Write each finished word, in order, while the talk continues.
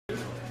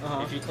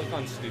if you click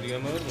on studio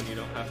mode when you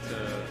don't have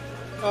to.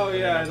 Oh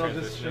yeah, it'll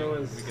just show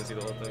us. We can see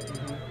the whole thing.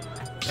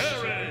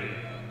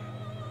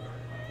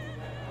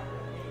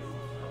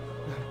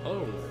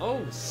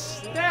 Oh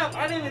snap!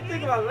 I didn't even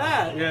think about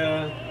that.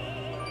 Yeah.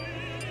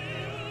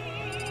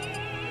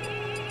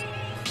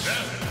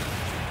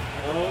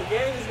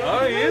 Okay, he's going.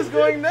 Oh, he is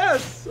going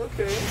Ness.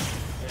 Okay.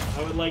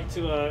 I would like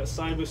to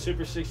side with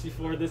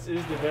Super64. This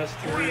is the best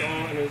Terry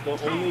all, and it's the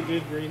only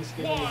good green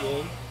skin in the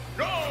game.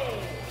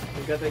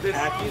 We've got the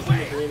khakis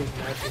and the green is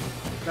matching.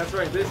 That's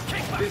right. This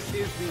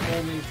is the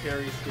only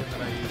Terry skin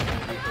that I use.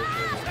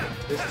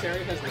 This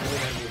Terry has no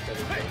idea that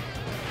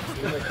it's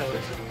even the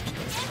colors.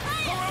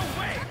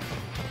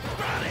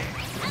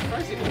 I'm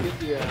surprised he didn't get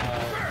the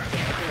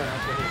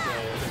after his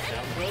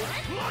down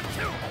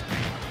throw.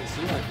 You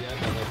see that yet?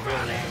 But like real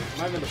long.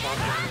 Might have been the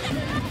Falcon.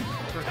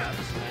 Perhaps.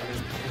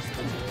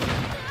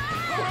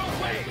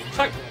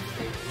 Check.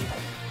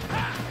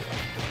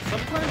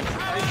 Sometimes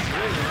I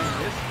swing and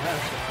miss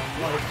Ness,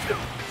 and I'm like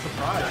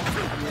surprised.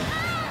 I mean,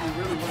 you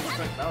really wouldn't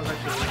expect that was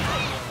actually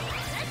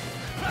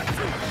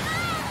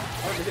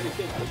hard to hit a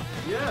kid.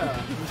 Yeah,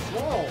 he's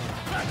small.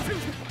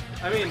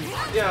 I mean,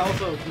 yeah,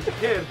 also he's a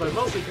kid, but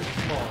mostly because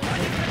he's small.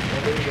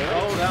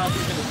 Oh, now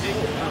he's gonna take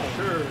it. I'm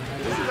sure.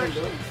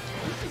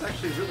 This is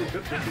actually really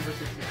good for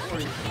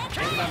Super64. He's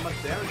not that much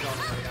damage on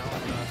him right now.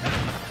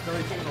 So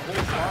he's taking the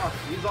whole stock.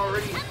 He's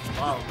already,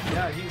 wow,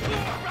 yeah, he's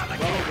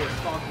well over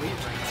stock lead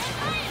right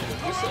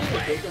now. You say to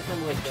take him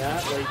from like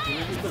that, like you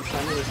need to put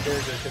some of his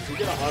character, because he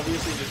could have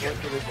obviously just went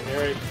for the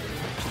generic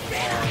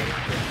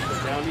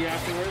roundy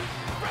afterwards,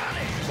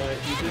 but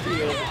you could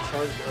be able to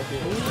charge up in.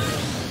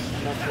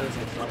 I'm not sure it's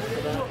like trouble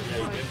for that.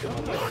 Yeah, you did come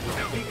on that.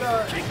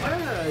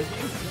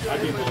 I'd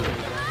be holding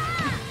that.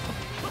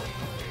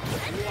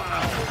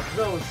 Wow.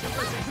 No,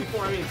 Super64,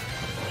 I mean,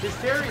 his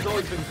Terry's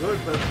always been good,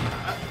 but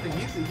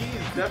he's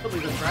definitely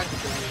been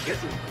practicing when he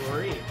gets his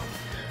glory.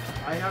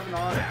 I have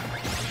not.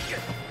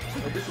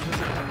 Like, this is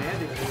just a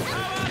commanding move.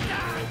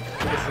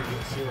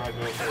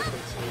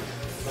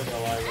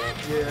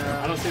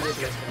 Yeah. I don't see this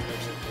as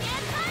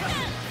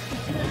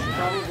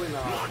Probably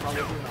not.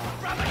 Probably not.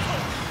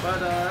 But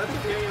that's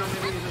okay, you know,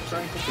 maybe he's just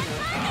trying something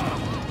else.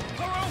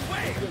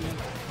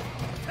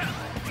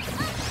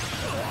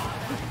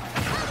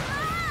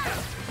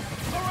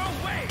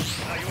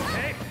 Are you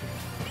okay?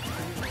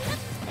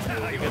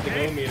 You get the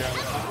go meter.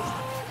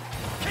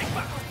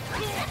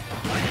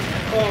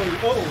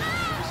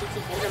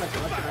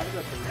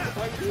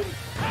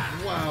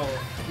 Wow.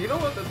 You know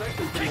what? That's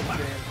actually pretty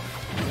insane.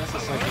 That's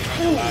just like the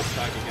last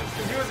stock against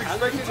him. He was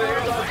expecting to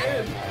air dodge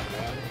in.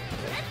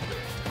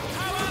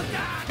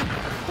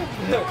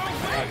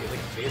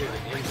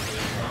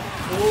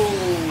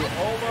 Oh,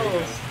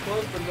 almost.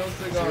 Close, but no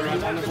cigar.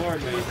 He's on the board,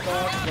 man.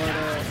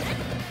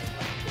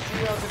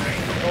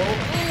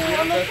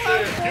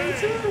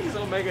 He's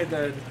Omega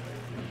dead.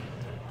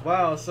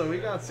 Wow, so we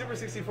got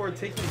Super64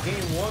 taking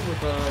game 1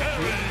 with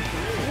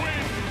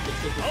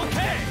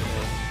Okay.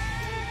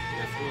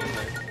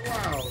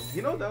 Wow,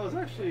 you know that was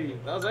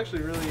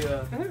actually really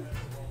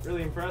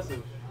really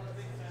impressive.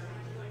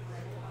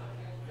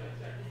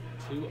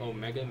 2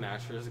 Omega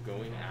Mashers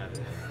going at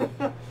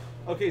it.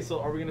 Okay, so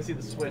are we gonna see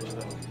the switch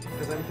though?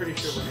 Because I'm pretty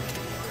sure we're gonna see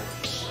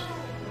the switch.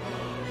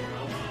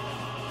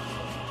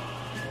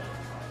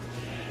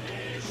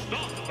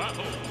 Stop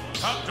battle.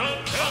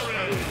 Captain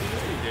Terry.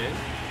 You did.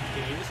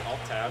 Can you just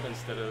Alt Tab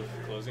instead of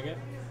closing it?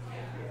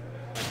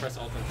 Like press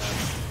Alt and Tab.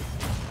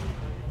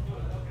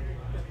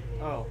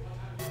 Oh.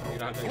 You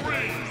don't have to. 3,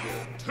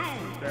 2,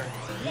 There.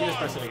 You can just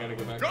press it again to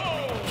go back. go.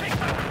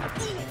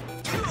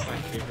 It's my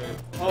favorite.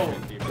 Oh.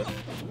 Favorite.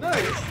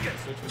 Nice!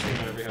 Switch between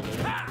whatever you have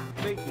there.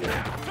 Thank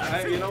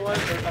you. You know what?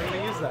 I'm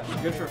gonna use that.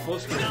 Good for full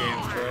screen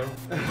games, bro.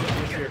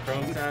 Use your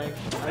Chrome tag.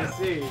 I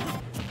see.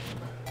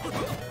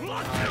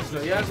 So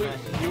yeah,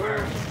 you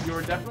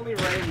were definitely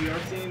right. We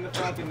are seeing the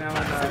Falcon now,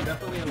 and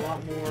definitely a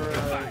lot more.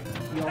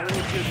 He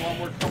already feels a lot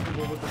more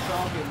comfortable with the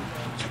Falcon.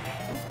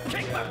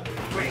 Yeah,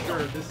 for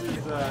sure. This is really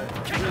does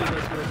feel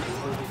like a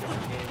completely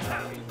different game. I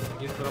mean,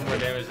 He's put on more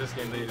damage this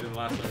game than he did in the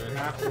last one, right?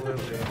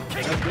 absolutely.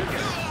 That's good.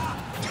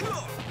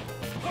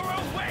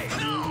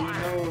 You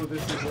know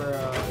this is where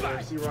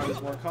C-Rod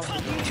is more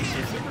comfortable.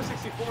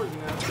 Super64 is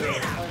gonna have to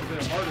fight a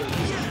bit harder.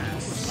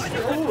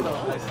 Oh, no,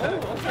 nice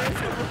hit. Okay.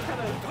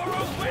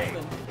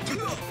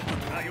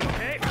 Are you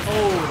okay?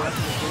 Oh, that's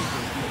the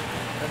thinking.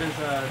 That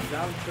is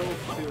down tilt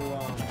to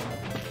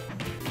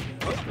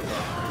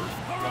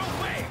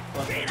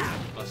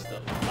Bust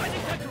up.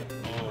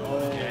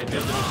 Oh, Yeah, it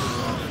does it.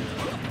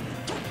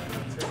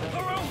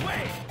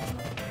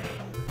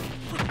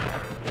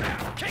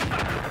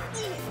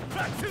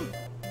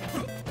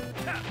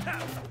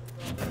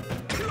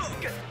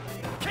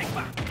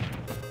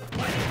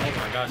 Oh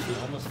my gosh, he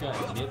almost got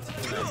nipped in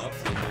that up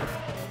tilt.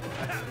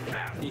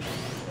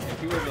 If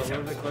he was a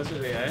little bit closer to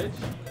the edge,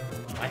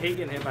 I hate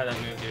getting hit by that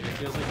move, dude. It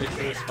feels like they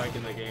threw a spike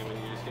in the game and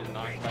you just get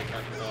knocked by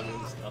Captain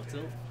Falcon's up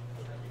tilt.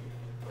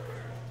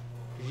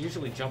 You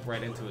usually jump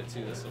right into it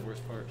too, that's the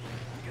worst part.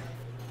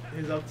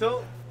 his up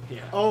tilt?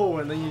 Yeah. Oh,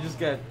 and then you just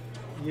get,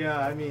 yeah,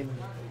 I mean,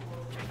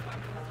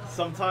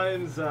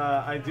 Sometimes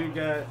I do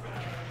get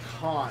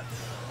caught.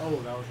 Oh,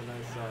 that was a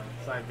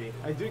nice side B.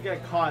 I do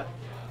get caught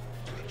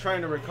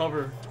trying to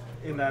recover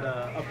in that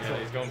up Yeah, tilt.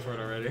 he's going for it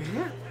already.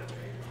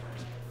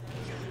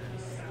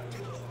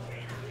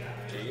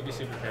 Yeah, you can be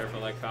super careful.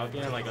 Like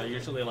Falcon, like I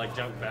usually like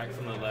jump back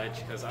from the ledge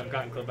because I've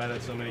gotten clipped by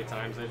that so many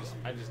times.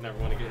 I just never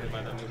want to get hit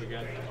by that move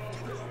again.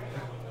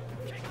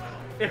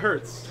 It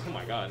hurts. Oh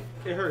my god.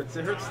 It hurts.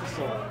 It hurts the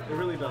soul. It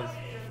really does.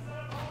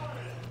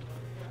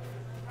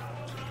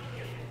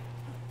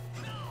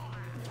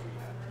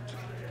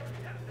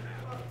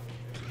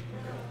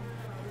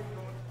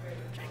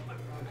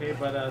 Okay,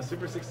 but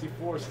Super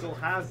 64 still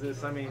has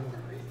this. I mean,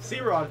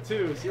 C-Rod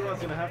too.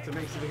 C-Rod's gonna have to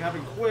make something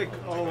happen quick.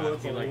 Oh,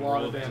 that's He a like lot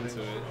of rolled damage.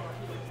 into it.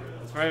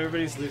 That's probably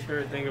everybody's least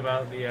favorite thing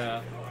about the.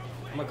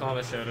 I'm gonna call him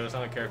a Shotos. I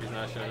don't care if he's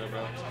not a Shoto,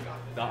 bro.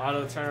 The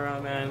auto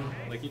turnaround, man.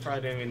 Like he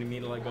probably didn't even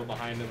mean to like go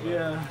behind him. But,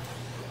 Yeah.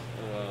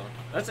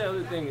 that's the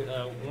other thing.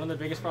 One of the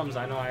biggest problems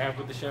I know I have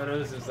with the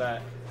Shotos is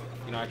that,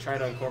 you know, I try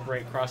to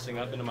incorporate crossing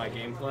up into my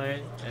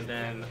gameplay, and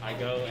then I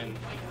go and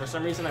for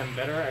some reason I'm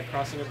better at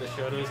crossing up the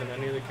Shotos than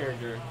any other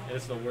character, and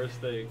it's the worst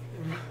thing.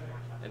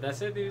 And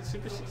that's it, dude.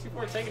 Super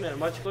 64 taking it. A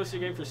much closer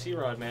game for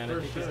C-Rod, man. I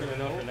think he's gonna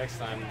know for next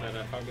time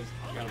that Falcon's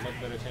got a much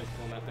better chance of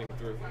pulling that thing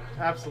through.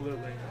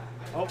 Absolutely.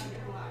 Oh.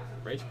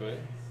 Rage quit.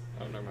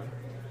 Oh, never mind.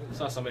 I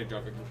saw somebody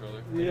drop a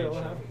controller. Yeah.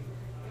 What happened?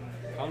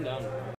 Calm down.